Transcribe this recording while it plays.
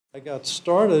I got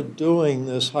started doing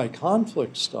this high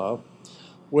conflict stuff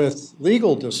with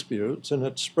legal disputes, and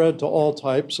it spread to all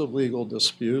types of legal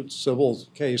disputes, civil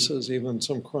cases, even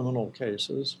some criminal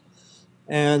cases.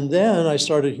 And then I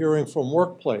started hearing from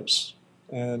workplace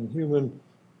and human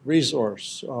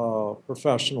resource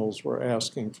professionals were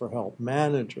asking for help,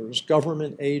 managers,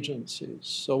 government agencies.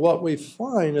 So what we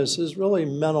find is there's really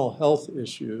mental health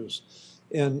issues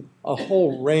in a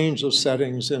whole range of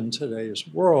settings in today's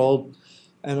world.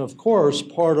 And of course,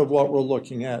 part of what we're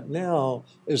looking at now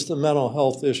is the mental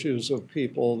health issues of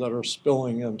people that are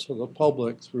spilling into the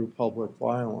public through public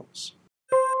violence.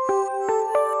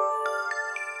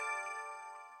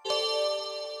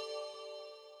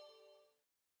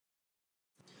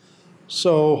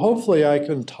 So hopefully I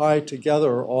can tie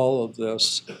together all of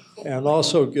this and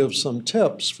also give some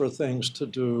tips for things to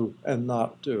do and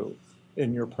not do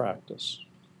in your practice.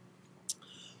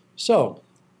 So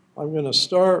I'm going to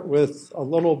start with a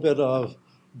little bit of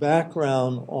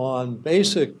background on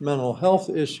basic mental health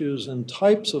issues and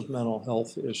types of mental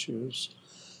health issues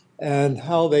and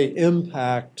how they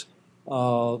impact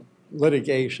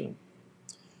litigation.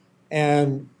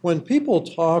 And when people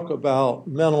talk about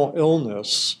mental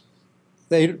illness,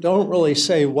 they don't really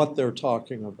say what they're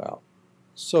talking about.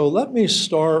 So let me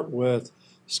start with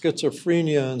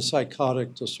schizophrenia and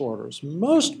psychotic disorders.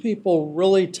 Most people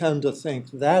really tend to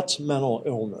think that's mental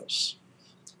illness,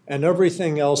 and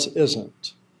everything else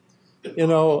isn't. You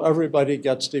know, everybody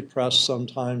gets depressed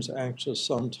sometimes, anxious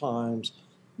sometimes.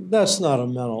 That's not a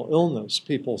mental illness,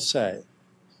 people say.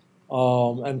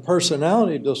 And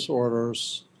personality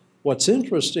disorders, what's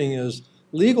interesting is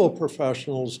legal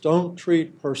professionals don't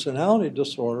treat personality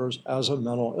disorders as a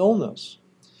mental illness.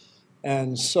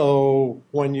 And so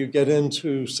when you get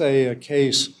into, say, a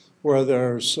case where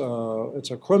it's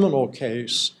a criminal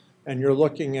case, and you're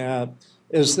looking at,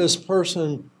 is this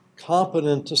person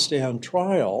competent to stand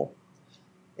trial?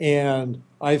 And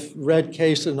I've read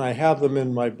cases, and I have them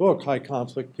in my book, High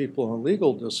Conflict People in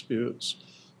Legal Disputes,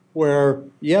 where,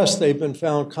 yes, they've been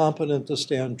found competent to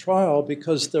stand trial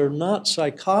because they're not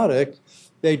psychotic,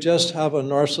 they just have a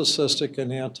narcissistic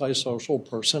and antisocial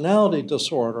personality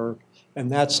disorder, and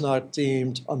that's not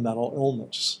deemed a mental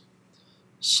illness.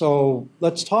 So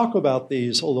let's talk about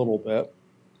these a little bit.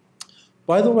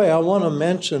 By the way, I want to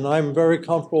mention I'm very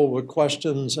comfortable with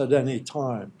questions at any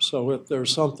time. So if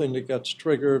there's something that gets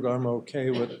triggered, I'm okay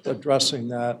with addressing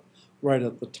that right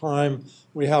at the time.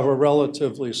 We have a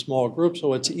relatively small group,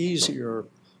 so it's easier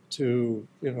to,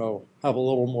 have a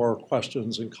little more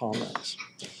questions and comments.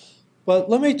 But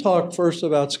let me talk first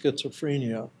about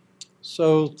schizophrenia.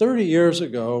 So 30 years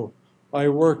ago, I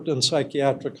worked in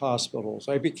psychiatric hospitals.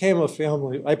 I became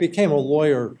a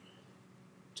lawyer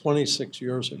 26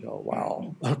 years ago.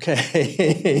 Wow,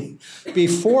 okay.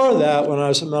 Before that, when I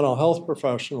was a mental health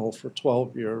professional for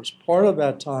 12 years, part of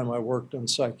that time I worked in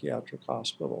psychiatric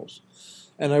hospitals.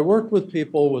 And I worked with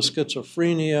people with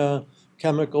schizophrenia,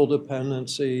 chemical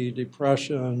dependency,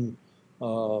 depression,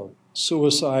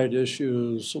 suicide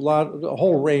issues, a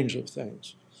whole range of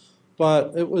things.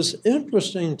 But it was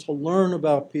interesting to learn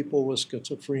about people with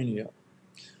schizophrenia.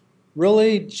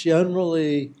 Really,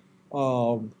 generally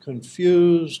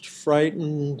confused,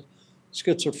 frightened.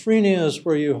 Schizophrenia is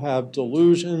where you have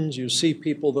delusions, you see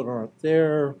people that aren't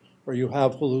there, or you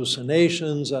have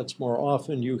hallucinations. That's more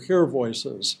often you hear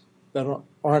voices that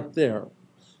aren't there,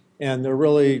 and they're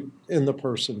really in the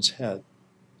person's head.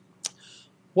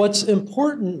 What's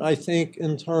important, I think,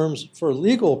 in terms for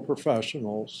legal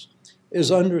professionals is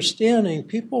understanding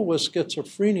people with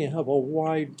schizophrenia have a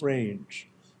wide range.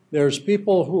 There's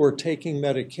people who are taking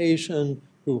medication,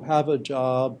 who have a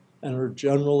job, and are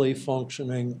generally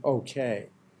functioning okay,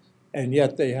 and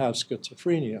yet they have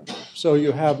schizophrenia. So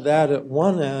you have that at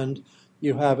one end,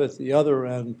 you have at the other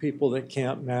end people that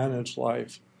can't manage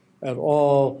life at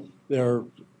all. They're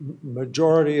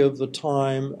majority of the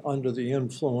time under the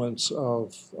influence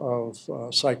of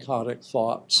psychotic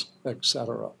thoughts,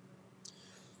 etc.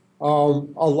 A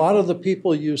lot of the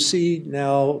people you see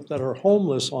now that are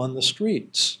homeless on the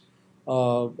streets,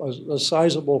 a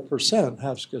sizable percent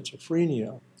have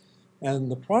schizophrenia.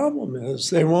 And the problem is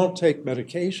they won't take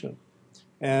medication.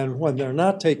 And when they're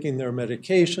not taking their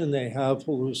medication, they have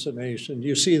hallucinations.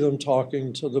 You see them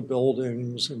talking to the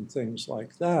buildings and things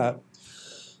like that.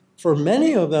 For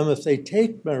many of them, if they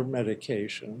take their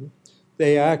medication,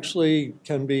 they actually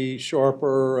can be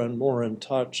sharper and more in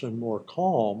touch and more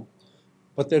calm,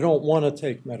 but they don't want to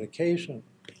take medication.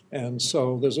 And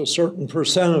so there's a certain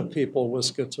percent of people with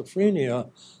schizophrenia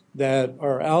that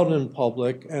are out in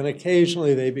public, and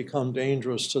occasionally they become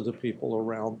dangerous to the people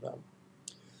around them.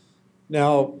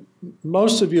 Now,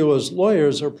 most of you as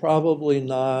lawyers are probably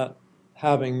not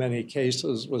having many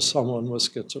cases with someone with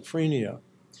schizophrenia.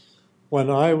 When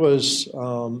I was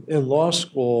in law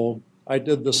school, I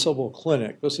did the civil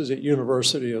clinic. This is at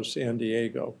University of San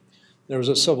Diego. There was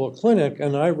a civil clinic,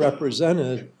 and I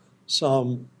represented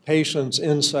some patients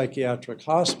in psychiatric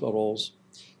hospitals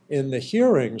in the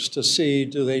hearings to see,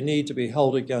 do they need to be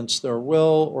held against their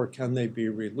will or can they be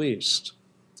released?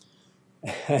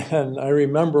 And I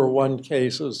remember one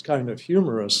case, it was kind of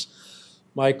humorous.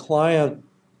 My client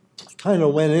kind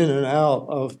of went in and out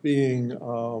of being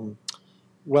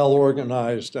well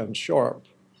organized and sharp.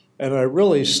 And I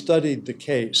really studied the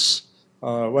case.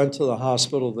 Went to the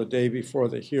hospital the day before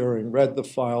the hearing, read the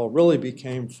file, really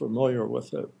became familiar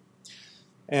with it.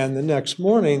 And the next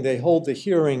morning, they hold the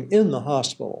hearing in the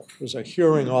hospital. There's a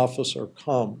hearing officer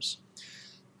comes.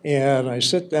 And I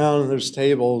sit down, and there's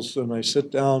tables, and I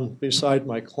sit down beside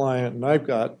my client, and I've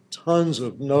got tons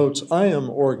of notes. I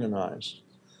am organized.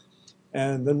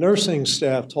 And the nursing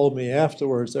staff told me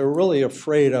afterwards they were really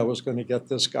afraid I was going to get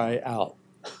this guy out.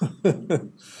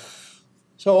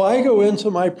 So I go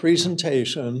into my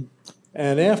presentation,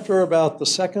 and after about the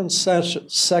second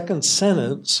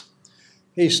sentence,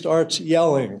 he starts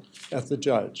yelling at the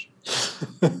judge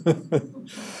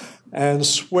and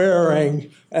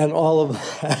swearing and all of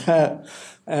that.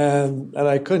 And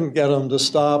I couldn't get him to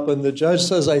stop. And the judge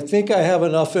says, I think I have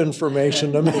enough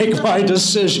information to make my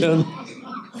decision.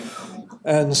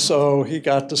 And so he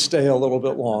got to stay a little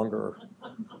bit longer.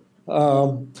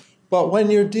 But when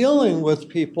you're dealing with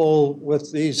people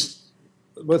with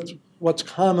what's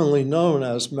commonly known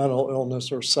as mental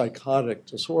illness or psychotic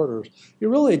disorders,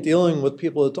 you're really dealing with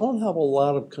people that don't have a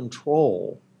lot of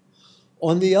control.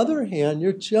 On the other hand,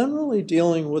 you're generally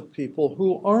dealing with people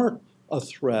who aren't a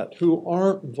threat, who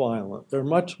aren't violent. They're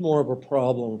much more of a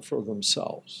problem for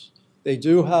themselves. They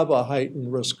do have a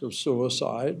heightened risk of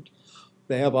suicide.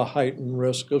 They have a heightened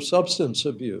risk of substance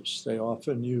abuse. They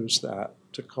often use that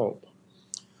to cope.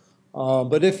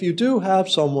 But if you do have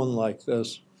someone like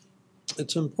this,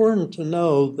 it's important to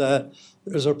know that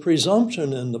there's a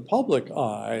presumption in the public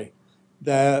eye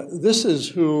that this is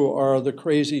who are the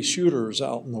crazy shooters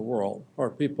out in the world, are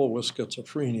people with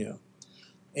schizophrenia.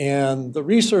 And the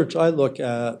research I look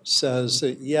at says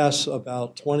that yes,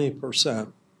 about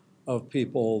 20% of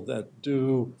people that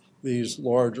do these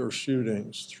larger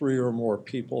shootings, 3 or more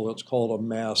people, it's called a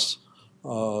mass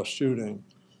shooting,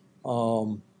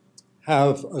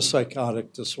 have a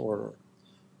psychotic disorder,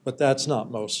 but that's not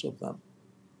most of them.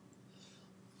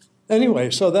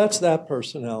 Anyway, so that's that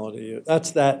personality.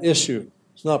 That's that issue.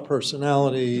 It's not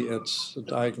personality, it's a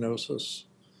diagnosis.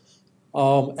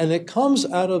 And it comes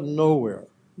out of nowhere.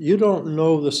 You don't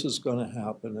know this is going to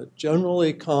happen. It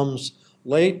generally comes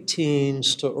late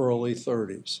teens to early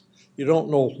 30s. You don't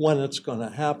know when it's going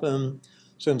to happen.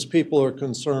 Since people are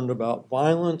concerned about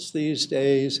violence these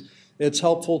days, it's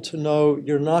helpful to know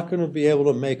you're not going to be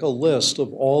able to make a list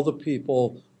of all the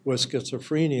people with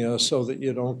schizophrenia so that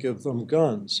you don't give them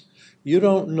guns. You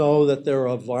don't know that they're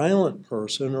a violent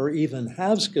person or even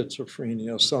have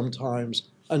schizophrenia sometimes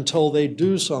until they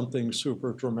do something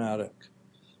super dramatic.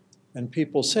 And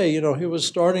people say, you know, he was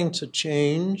starting to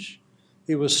change.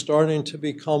 He was starting to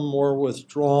become more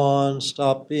withdrawn,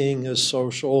 stop being as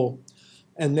social,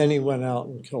 and then he went out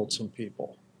and killed some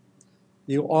people.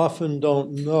 You often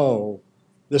don't know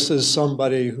this is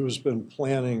somebody who's been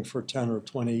planning for 10 or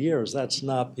 20 years. That's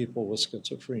not people with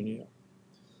schizophrenia.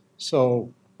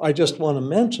 So I just want to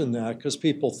mention that because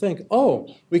people think,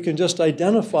 oh, we can just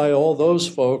identify all those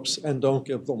folks and don't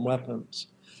give them weapons.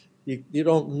 You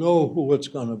don't know who it's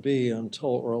going to be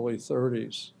until early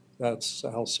 30s. That's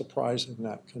how surprising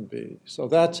that can be. So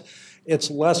it's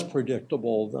less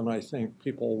predictable than I think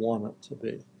people want it to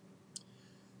be.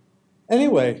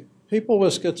 Anyway, people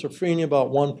with schizophrenia,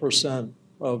 about 1%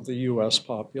 of the US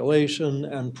population,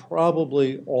 and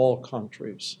probably all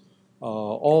countries.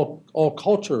 All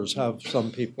cultures have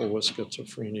some people with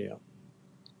schizophrenia.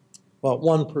 About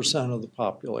 1% of the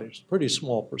population, pretty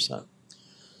small percent.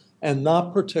 And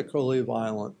not particularly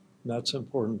violent. That's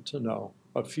important to know.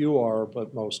 A few are,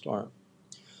 but most aren't.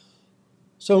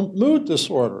 So mood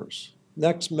disorders,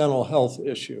 next mental health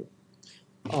issue.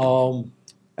 And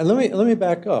let me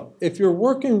back up. If you're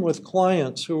working with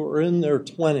clients who are in their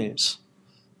 20s,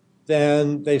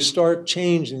 then they start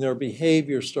changing, their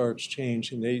behavior starts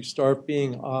changing, they start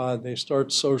being odd, they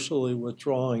start socially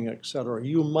withdrawing, et cetera.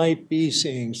 You might be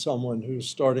seeing someone who's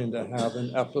starting to have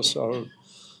an episode,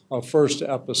 a first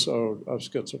episode of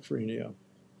schizophrenia.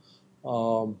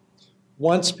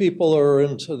 Once people are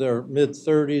into their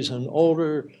mid-30s and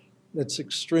older, it's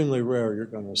extremely rare you're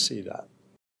going to see that.